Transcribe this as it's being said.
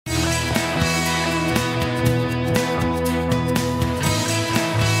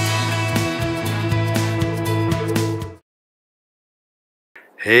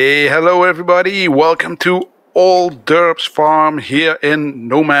Hey, hello everybody. Welcome to Old Derps Farm here in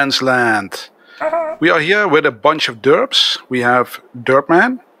No Man's Land. We are here with a bunch of derps. We have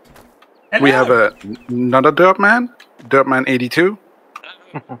Derpman. Hello. We have another Derpman, Derpman82.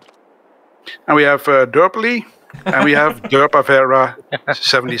 And we have Derply. And we have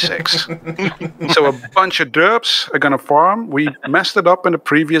Derpavera76. So a bunch of derps are going to farm. We messed it up in the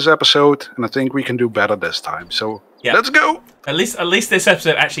previous episode, and I think we can do better this time. So let's go! At least this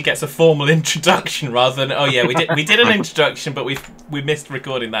episode actually gets a formal introduction rather than we did an introduction, but we missed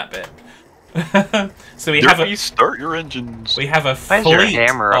recording that bit. So we have start your engines. We have a fleet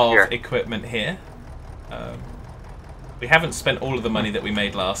of equipment here. We haven't spent all of the money that we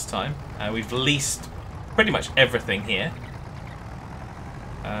made last time. We've leased pretty much everything here.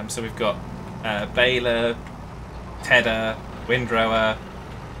 So we've got baler, tedder, windrower,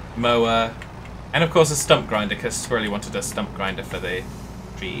 mower, and of course a stump grinder, because Squirrelly wanted a stump grinder for the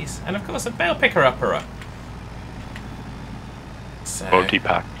trees. And of course a bale picker upper. So,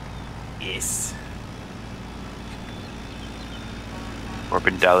 multi-pack. Yes.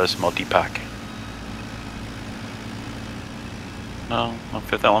 Urban Dallas multi-pack. No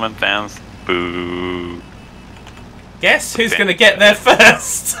Fifth Element fans. Boo. Guess who's going to get there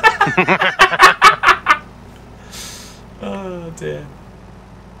first? Oh dear.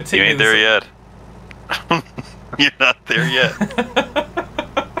 You ain't there yet. You're not there yet.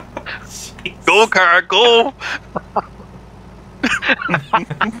 Go, Cara, go!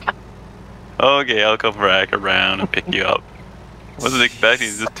 Okay, I'll come back around and pick you up. Wasn't expecting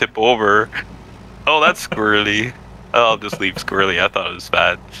to just tip over. Oh, that's Squirrelly. I'll just leave Squirrelly. I thought it was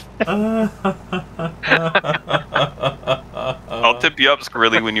bad. I'll tip you up,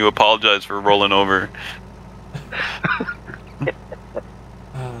 Squirrelly, when you apologize for rolling over.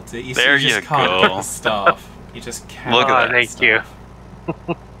 Oh, dear. You there just can't go. get the staff. You just can't. Look at that. Thank you.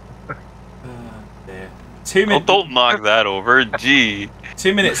 Oh, dear. 2 minutes. Oh, don't knock that over. Gee.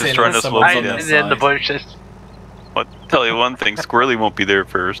 2 minutes Just in, trying to slow someone's me on down. the In the bushes. I'll tell you one thing, Squirrelly won't be there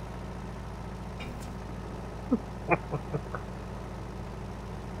first.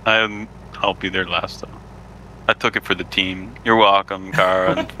 I'll be there last time. I took it for the team. You're welcome,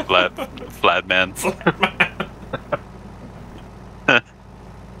 Cara and Flatman.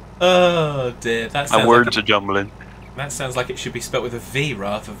 Oh dear, that sounds My words are jumbling. That sounds like it should be spelled with a V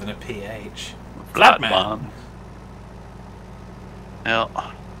rather than a PH. Flatman. Yeah.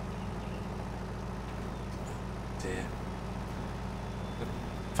 Dear.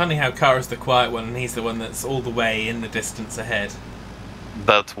 Funny how Cara's the quiet one and he's the one that's all the way in the distance ahead.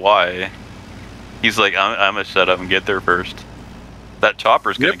 That's why. He's like, I'm gonna shut up and get there first. That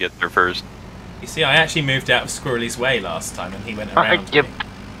chopper's gonna get there first. You see, I actually moved out of Squirrelly's way last time and he went around me.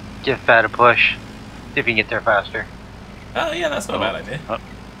 Give Fat a push. See if you can get there faster. Oh yeah, that's not a bad idea.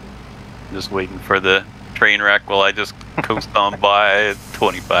 Just waiting for the train wreck while I just coast on by at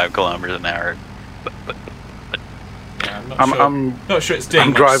 25 kilometers an hour. Yeah, I'm not sure it's doing I'm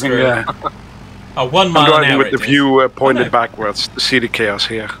much, driving, Oh, 1 mile I'm driving an hour with the view pointed backwards to see the chaos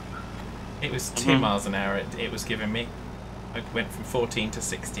here. It was 2 miles an hour it was giving me. I went from 14 to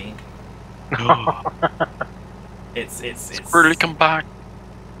 16. It's Squirrely, come back.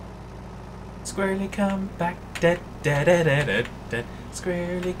 Squirrely, come back. Da, da, da, da, da, da.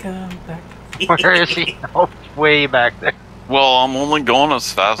 Squirrely, come back. Where is he? Oh, way back there. Well, I'm only going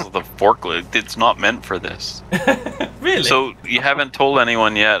as fast as the forklift. It's not meant for this. Really? So you haven't told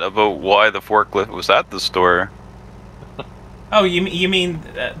anyone yet about why the forklift was at the store. Oh, you mean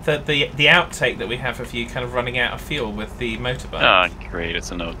the outtake that we have of you kind of running out of fuel with the motorbike? Ah, great, it's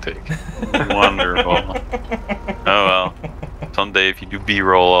an outtake. Wonderful. Oh well. Someday if you do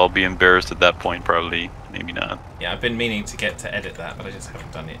B-roll, I'll be embarrassed at that point, probably. Maybe not. Yeah, I've been meaning to get to edit that, but I just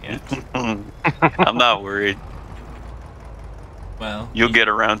haven't done it yet. I'm not worried. Well, You'll get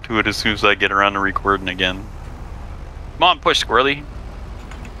around to it as soon as I get around to recording again. Come on, push, Squirrely.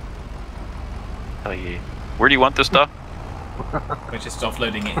 Oh yeah. Where do you want this stuff? we're just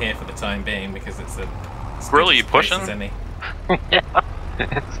offloading it here for the time being because it's a... Squirrely, you pushing? Yeah,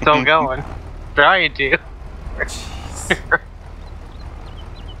 it's still going. Trying to. Jeez.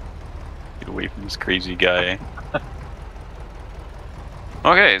 Get away from this crazy guy.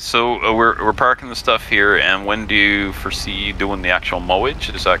 Okay, so we're parking the stuff here, and when do you foresee doing the actual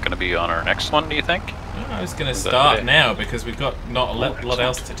mowage? Is that going to be on our next one, do you think? I was going to start now because we've got not a lot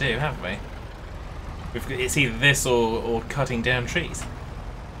else to do, haven't we? It's either this or cutting down trees.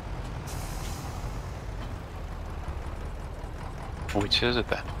 Which is it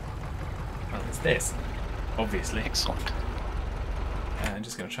then? Well, it's this, obviously. Excellent. I'm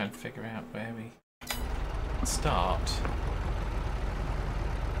just going to try and figure out where we start.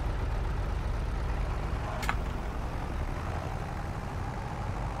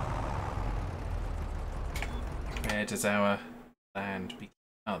 Where does our land be?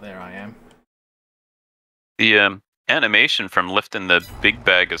 Oh, there I am. The animation from lifting the big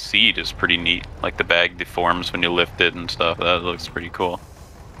bag of seed is pretty neat. Like the bag deforms when you lift it and stuff. That looks pretty cool.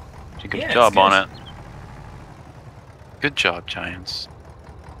 Good job on it. Good job, Giants.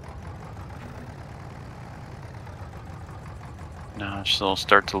 Now she'll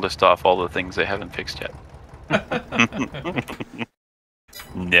start to list off all the things they haven't fixed yet.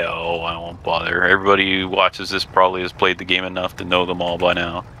 No, I won't bother. Everybody who watches this probably has played the game enough to know them all by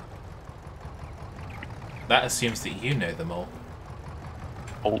now. That assumes that you know them all.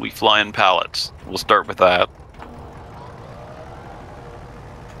 Holy flying pallets. We'll start with that.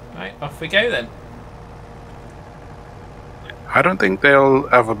 Right, off we go then. I don't think they'll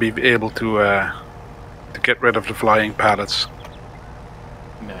ever be able to get rid of the flying pallets.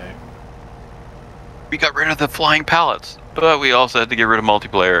 No. We got rid of the flying pallets, but we also had to get rid of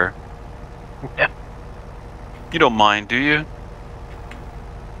multiplayer. Yeah. You don't mind, do you?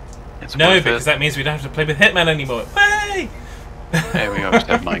 It's No, worth because it. that means we don't have to play with Hitman anymore. Hey! Hey, we always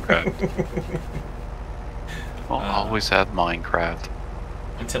have Minecraft. We'll always have Minecraft.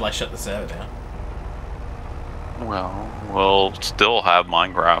 Until I shut the server down. Well, we'll still have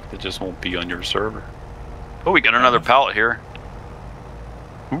Minecraft. It just won't be on your server. Oh, we got another pallet here.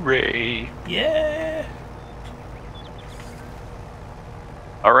 Hooray! Yeah!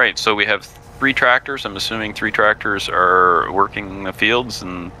 Alright, so we have 3 tractors. I'm assuming 3 tractors are working the fields,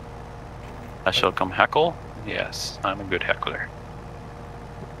 and I shall come heckle. Yes, I'm a good heckler.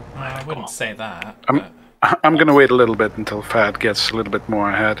 I wouldn't say that. I'm gonna wait a little bit until Fad gets a little bit more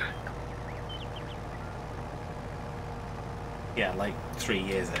ahead. Yeah, like 3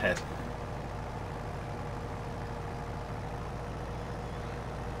 years ahead.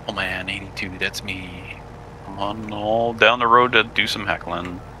 Oh man, 82, that's me. Come on, all down the road to do some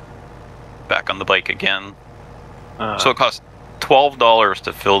heckling. Back on the bike again. So it costs $12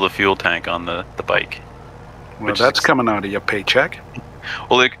 to fill the fuel tank on the bike. Well, that's coming out of your paycheck.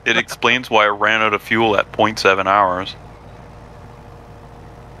 Well, it explains why I ran out of fuel at 0.7 hours.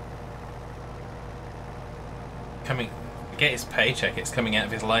 Get his paycheck, it's coming out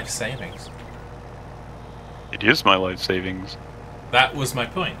of his life savings. It is my life savings. That was my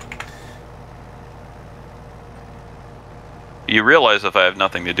point. You realize if I have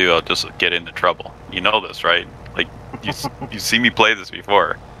nothing to do, I'll just get into trouble. You know this, right? Like, you see me play this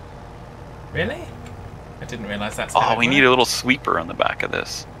before. Really? I didn't realize that's Oh, we need a little sweeper on the back of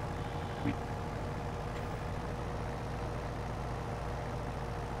this. We're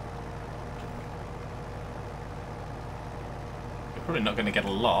probably not going to get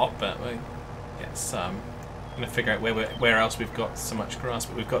a lot, but we'll get some. I'm going to figure out where else we've got so much grass,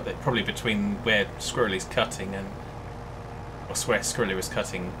 but we've got that probably between where Squirrelly's cutting and... Or where Squirrelly was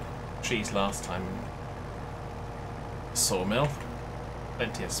cutting trees last time. Sawmill.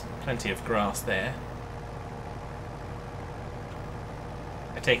 Plenty of grass there.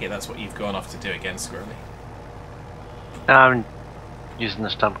 I take it that's what you've gone off to do again, Squirrelly. I'm using the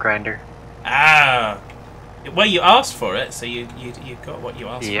stump grinder. Ah! Well, you asked for it, so you got what you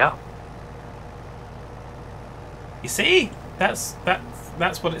asked Yeah. for. You see? That's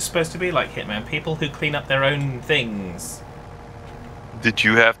what it's supposed to be like, Hitman. People who clean up their own things. Did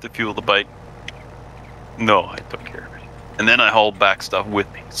you have to fuel the bike? No, I took care of it. And then I hauled back stuff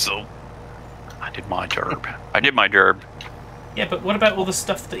with me, so I did my derb. Yeah, but what about all the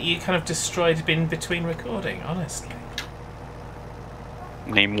stuff that you kind of destroyed in between recording, honestly?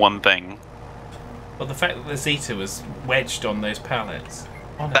 Name one thing. Well, the fact that the Zeta was wedged on those pallets.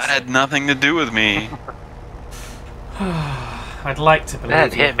 Honestly. That had nothing to do with me. I'd like to believe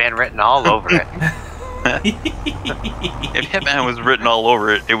That you. Hitman written all over it. If Hitman was written all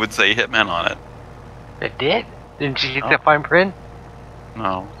over it, it would say Hitman on it. It did? Didn't you get the fine print?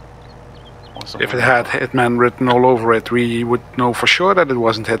 No. If it had Hitman written all over it, we would know for sure that it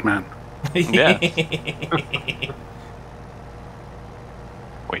wasn't Hitman. Yeah.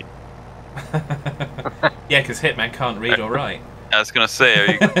 Wait. Yeah, because Hitman can't read or write. I was gonna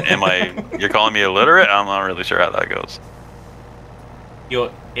say, you're calling me illiterate? I'm not really sure how that goes.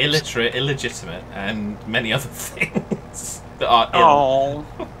 You're illiterate, illegitimate, and many other things that are ill.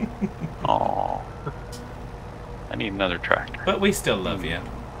 Oh. Oh. I need another tractor. But we still love you.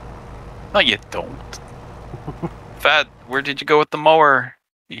 No, you don't. Fat, where did you go with the mower?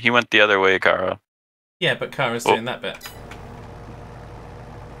 He went the other way, Cara. Yeah, but Cara's doing that bit.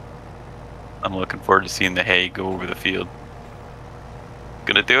 I'm looking forward to seeing the hay go over the field.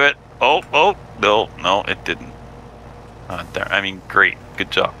 Gonna do it. Oh, no, it didn't. There. I mean, great.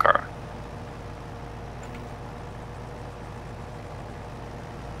 Good job, Cara.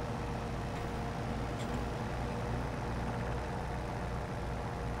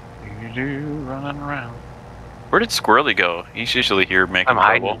 Running around. Where did Squirrelly go? He's usually here making I'm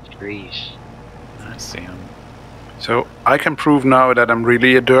hiding trouble. in the trees. I see him. So I can prove now that I'm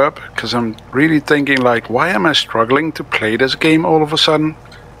really a derp, because I'm really thinking like, why am I struggling to play this game all of a sudden?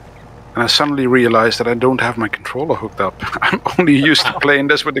 And I suddenly realized that I don't have my controller hooked up. I'm only used to playing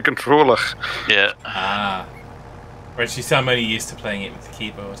this with the controller. Yeah. Ah. Whereas you say I'm only used to playing it with the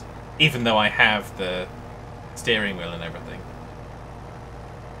keyboard. Even though I have the steering wheel and everything.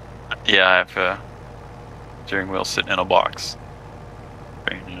 Yeah, I have a steering wheel sitting in a box.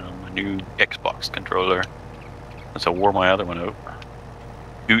 My new Xbox controller. Since I wore my other one out.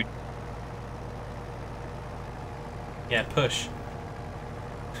 Dude. Yeah, push.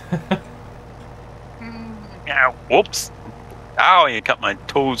 Yeah, whoops. Ow, you cut my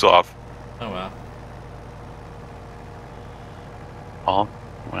toes off. Oh well. Oh,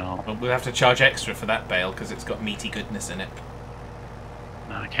 well. Well, we'll have to charge extra for that bale because it's got meaty goodness in it.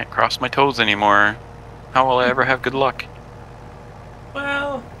 I can't cross my toes anymore. How will I ever have good luck?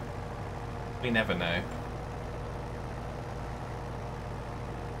 Well, we never know.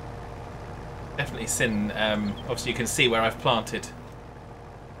 Definitely sin. Obviously, you can see where I've planted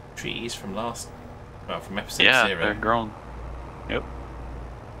trees from from episode 0. Yeah, they're grown. Yep.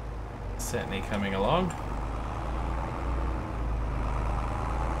 Certainly coming along.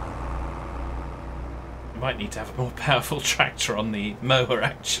 Might need to have a more powerful tractor on the mower,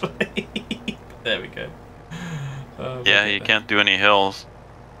 actually. There we go. Oh, Yeah, you can't do any hills.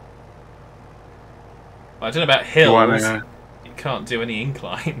 Well, I don't know about hills. You can't do any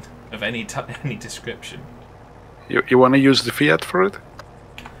incline of any description. You want to use the Fiat for it?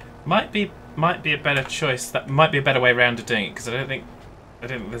 Might be a better choice. That might be a better way around to doing it because I don't think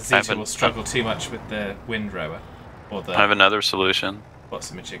the Zeta will struggle too much with the windrower or the. I have another solution. What's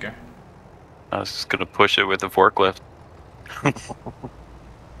the majigger? I was just gonna push it with the forklift.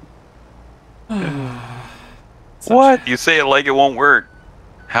 What? You say it like it won't work.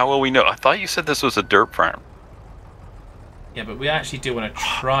 How will we know? I thought you said this was a dirt farm. Yeah, but we actually do want to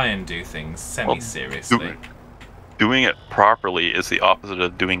try and do things semi-seriously. Doing it properly is the opposite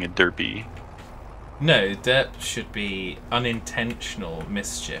of doing a derpy. No, derp should be unintentional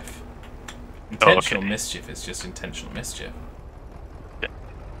mischief. Intentional mischief is just intentional mischief. Okay.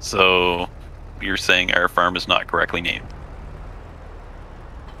 So, you're saying our farm is not correctly named.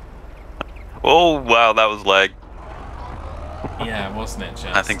 Oh, wow, that was lag. Yeah, wasn't it just?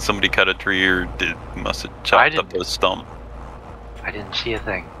 I think somebody cut a tree or must have chopped up a stump. I didn't see a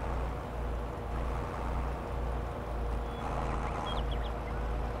thing.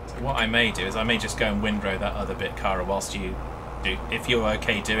 So what I may do is I may just go and windrow that other bit, Cara, whilst you do, if you're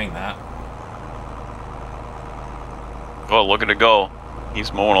okay doing that. Oh, look at it go.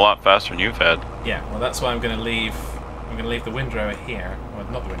 He's mowing a lot faster than you've had. Yeah, well that's why I'm going to leave the windrower here. Well,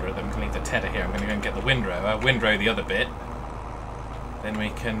 not the windrower, I'm going to leave the tedder here. I'm going to go and get the windrow the other bit. Then we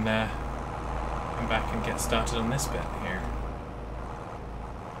can come back and get started on this bit here.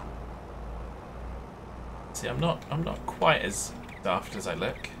 See, I'm not quite as daft as I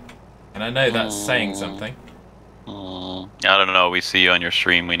look, and I know that's saying something. I don't know. We see you on your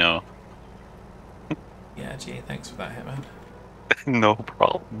stream. We know. Yeah, gee, thanks for that, Hitman. No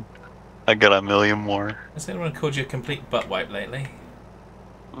problem. I got a million more. Has anyone called you a complete butt wipe lately?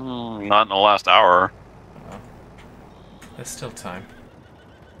 Not in the last hour. Oh, well. There's still time.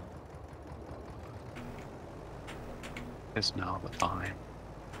 Is now the time.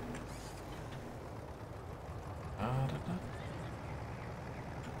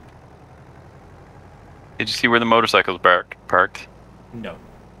 Did you see where the motorcycle's parked? No.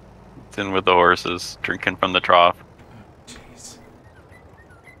 It's in with the horses, drinking from the trough. Jeez.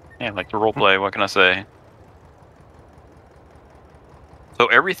 Yeah, like the roleplay, what can I say? So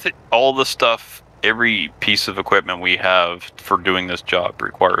everything, all the stuff, every piece of equipment we have for doing this job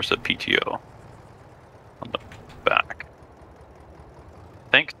requires a PTO on the back.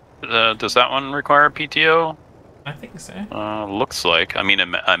 I think, does that one require a PTO? I think so. Looks like. I mean,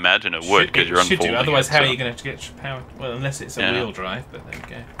 I imagine it would because you're unfolding. Should do. Otherwise, it, how are you going to get your power? Well, unless it's a wheel drive, but there we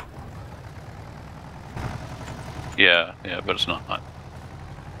go. Yeah, but it's not.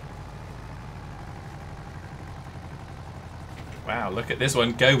 Wow, look at this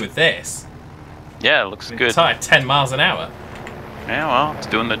one go with this. Yeah, it looks good. It's high, 10 miles an hour. Yeah, well, it's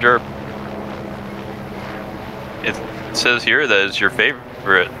doing the derp. It says here that it's your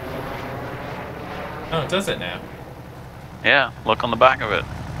favorite. Oh, does it now? Yeah, look on the back of it.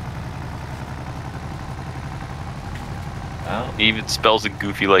 Well, It even spells it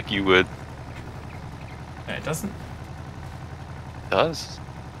goofy like you would. no, it doesn't. It does.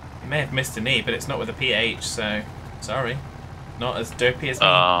 You may have missed an E, but it's not with a PH, so sorry. Not as derpy as me.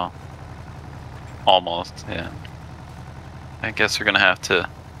 Almost, yeah. I guess we're gonna have to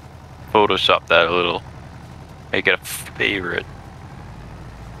Photoshop that a little. Make it a favorite.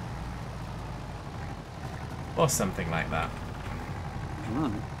 Or something like that.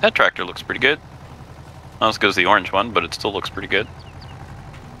 That tractor looks pretty good. Not as good as the orange one, but it still looks pretty good.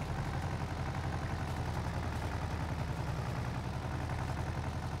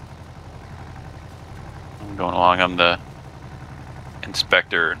 I'm going along on the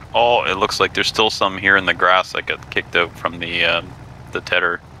inspector. Oh, it looks like there's still some here in the grass that got kicked out from the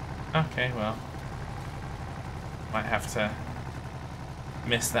tedder. Okay, well, might have to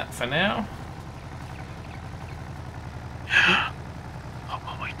miss that for now. Oh,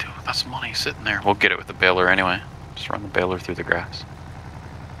 what we do? That's money sitting there. We'll get it with the baler anyway. Just run the baler through the grass.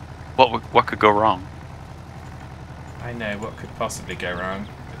 What could go wrong? I know what could possibly go wrong.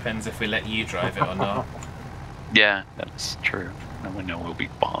 Depends if we let you drive it or not. Yeah, that's true. Then we know we'll be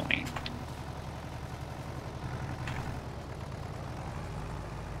bombing.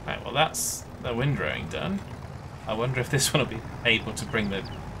 Right, well that's the windrowing done. I wonder if this one will be able to bring the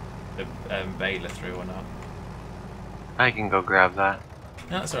baler through or not. I can go grab that.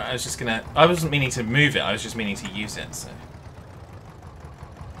 No, that's alright, I wasn't meaning to move it, I was just meaning to use it, so...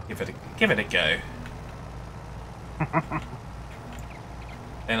 Give it a go.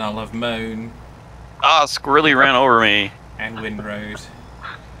 Then I'll have mown Ah, Squirrelly ran over me. and windrowed.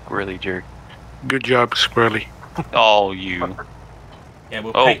 Squirrely jerk. Good job, Squirrely. Oh, you. Yeah,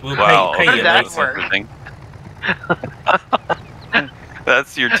 we'll Oh, pay wow. you Okay, that's later. interesting.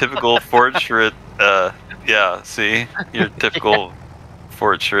 That's your typical Fort Schritt, yeah, see? Your typical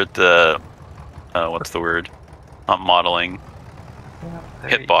Fort Schritt, what's the word? Not modeling.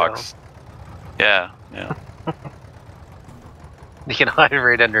 Hitbox. Yeah, yeah. You can hide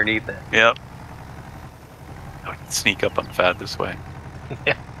right underneath it. Yep. I can sneak up on Fat this way.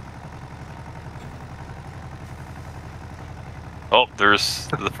 Yeah. Oh, there's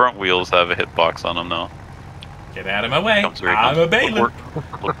the front wheels have a hitbox on them now. Get out of my way. Comes right I'm now. a baler.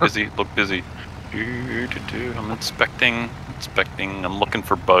 Look busy, look busy. I'm inspecting. I'm looking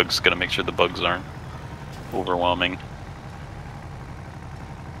for bugs. Gotta make sure the bugs aren't overwhelming.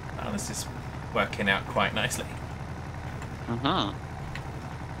 Oh, this is working out quite nicely.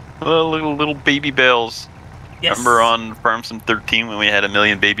 Little baby bales. Yes. Remember on Farm Sim 13 when we had 1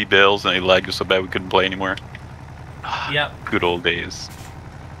 million baby bales and they lagged us so bad we couldn't play anymore? Yep. Good old days.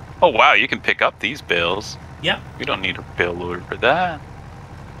 Oh wow, you can pick up these bales. Yep. We don't need a bale loader for that.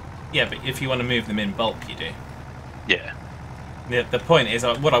 Yeah, but if you want to move them in bulk, you do. Yeah. The point is,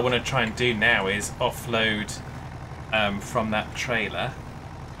 what I want to try and do now is offload from that trailer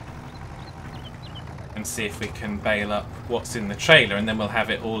and see if we can bale up what's in the trailer, and then we'll have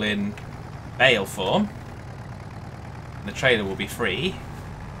it all in bale form. The trailer will be free,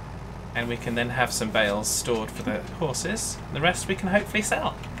 and we can then have some bales stored for the horses. The rest we can hopefully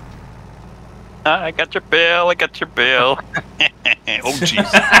sell. I got your bale, I got your bale. Oh jeez.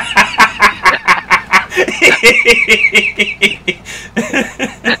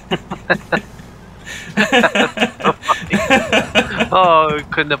 Oh, we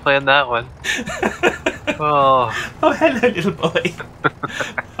couldn't have planned that one. Oh. Oh, hello, little boy.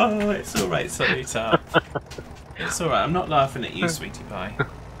 Oh, it's alright, sweetheart. It's alright, I'm not laughing at you, sweetie pie.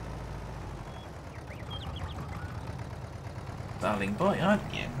 Darling boy,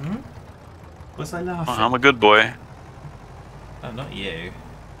 aren't you? Hmm? Was I laughing? I'm a good boy. Oh, not you.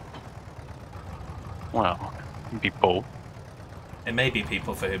 Well, be bold. There may be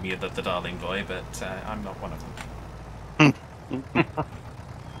people for whom you're the darling boy, but I'm not one of them.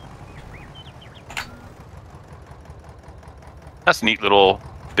 That's a neat little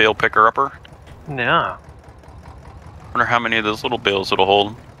bale picker upper. Yeah. Wonder how many of those little bales it'll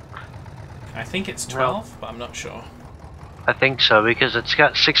hold. I think it's 12, but I'm not sure. I think so, because it's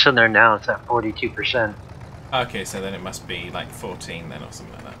got 6 in there now. It's at 42%. Okay, so then it must be like 14 then, or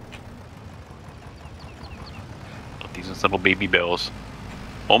something like that. These are little baby bales.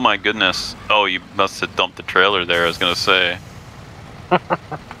 Oh my goodness. Oh, you must have dumped the trailer there, I was gonna say.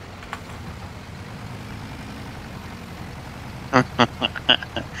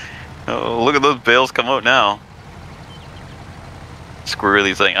 Oh, look at those bales come out now.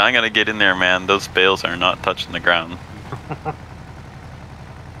 Squirrelly's like, I'm gonna get in there, man. Those bales are not touching the ground.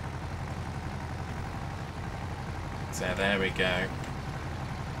 So there we go.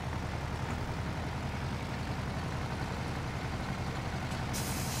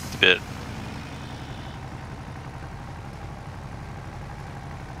 It's a bit.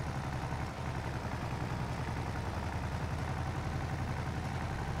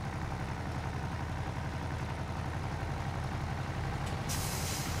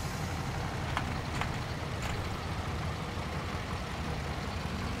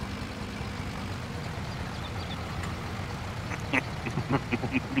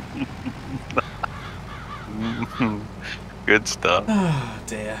 Good stuff. Oh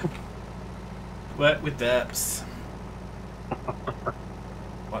dear. Work with derps.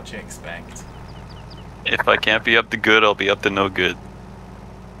 What you expect? If I can't be up to good, I'll be up to no good.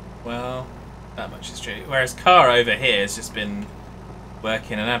 Well, that much is true. Whereas Cara over here has just been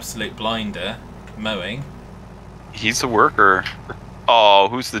working an absolute blinder, mowing. He's a worker. Oh,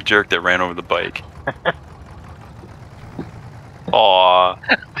 who's the jerk that ran over the bike? Aw.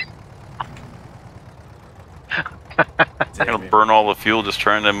 Gonna burn all the fuel just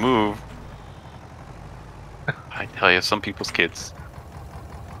trying to move. I tell you, some people's kids.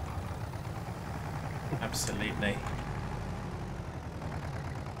 Absolutely.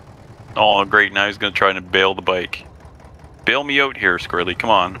 Oh, great. Now he's gonna try to bail the bike. Bail me out here, Squirrelly.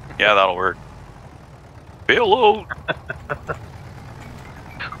 Come on. Yeah, that'll work. Bail out!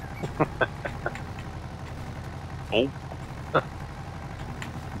 Oh.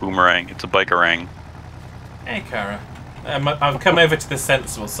 Boomerang. It's a bikerang. Hey, Cara. I've come over to the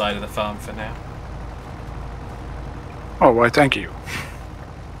sensible side of the farm for now. Oh, why, thank you.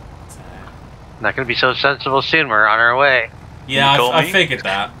 So, Not gonna be so sensible soon. We're on our way. yeah, call I me? figured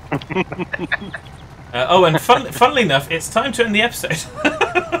that. Oh, and funnily enough, it's time to end the episode.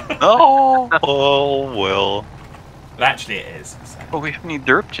 Oh, well. But actually, it is. So. Oh, we haven't any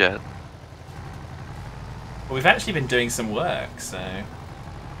derp yet. Well, we've actually been doing some work, so.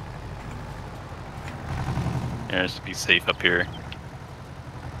 Yeah, just to be safe up here.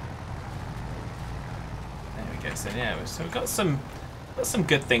 There we go. So yeah, so we've got some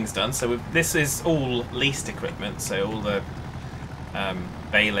good things done. So this is all leased equipment. So all the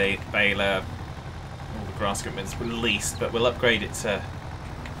baler, all the grass equipment's leased, but we'll upgrade it to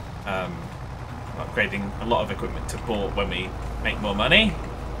upgrading a lot of equipment to bought when we make more money.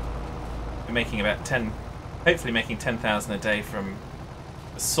 We're making about hopefully making 10,000 a day from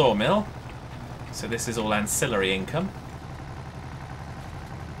the sawmill. So this is all ancillary income.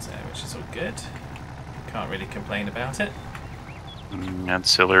 So which is all good. Can't really complain about it.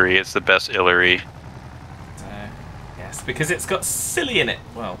 Ancillary, it's the best Illery. So, yes, because it's got silly in it.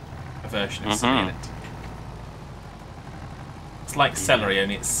 Well, a version of silly in it. It's like celery,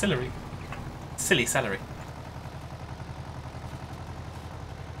 only it's celery. Silly celery.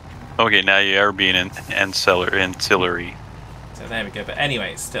 Okay, now you are being ancillary. So there we go. But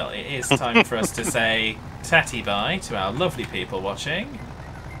anyway, still, it is time for us to say tatty bye to our lovely people watching.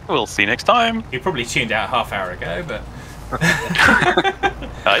 We'll see you next time. You probably tuned out half hour ago, but...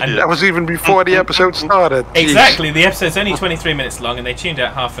 I did. That was even before the episode started. Jeez. Exactly, the episode's only 23 minutes long and they tuned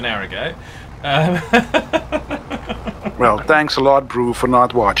out half an hour ago. Well, thanks a lot, Brew, for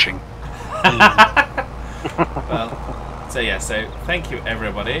not watching. Well, so yeah, so thank you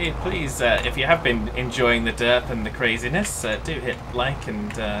everybody. Please, if you have been enjoying the derp and the craziness, do hit like,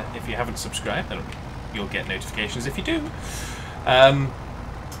 and if you haven't subscribed, then you'll get notifications if you do.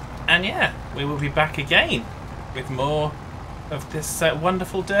 And yeah, we will be back again with more of this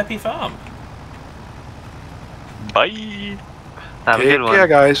wonderful derpy farm. Bye. Have a good one. Take care,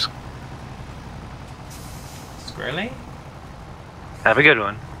 guys. Squirrelly, Have a good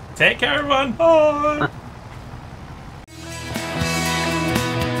one. take care everyone. Bye.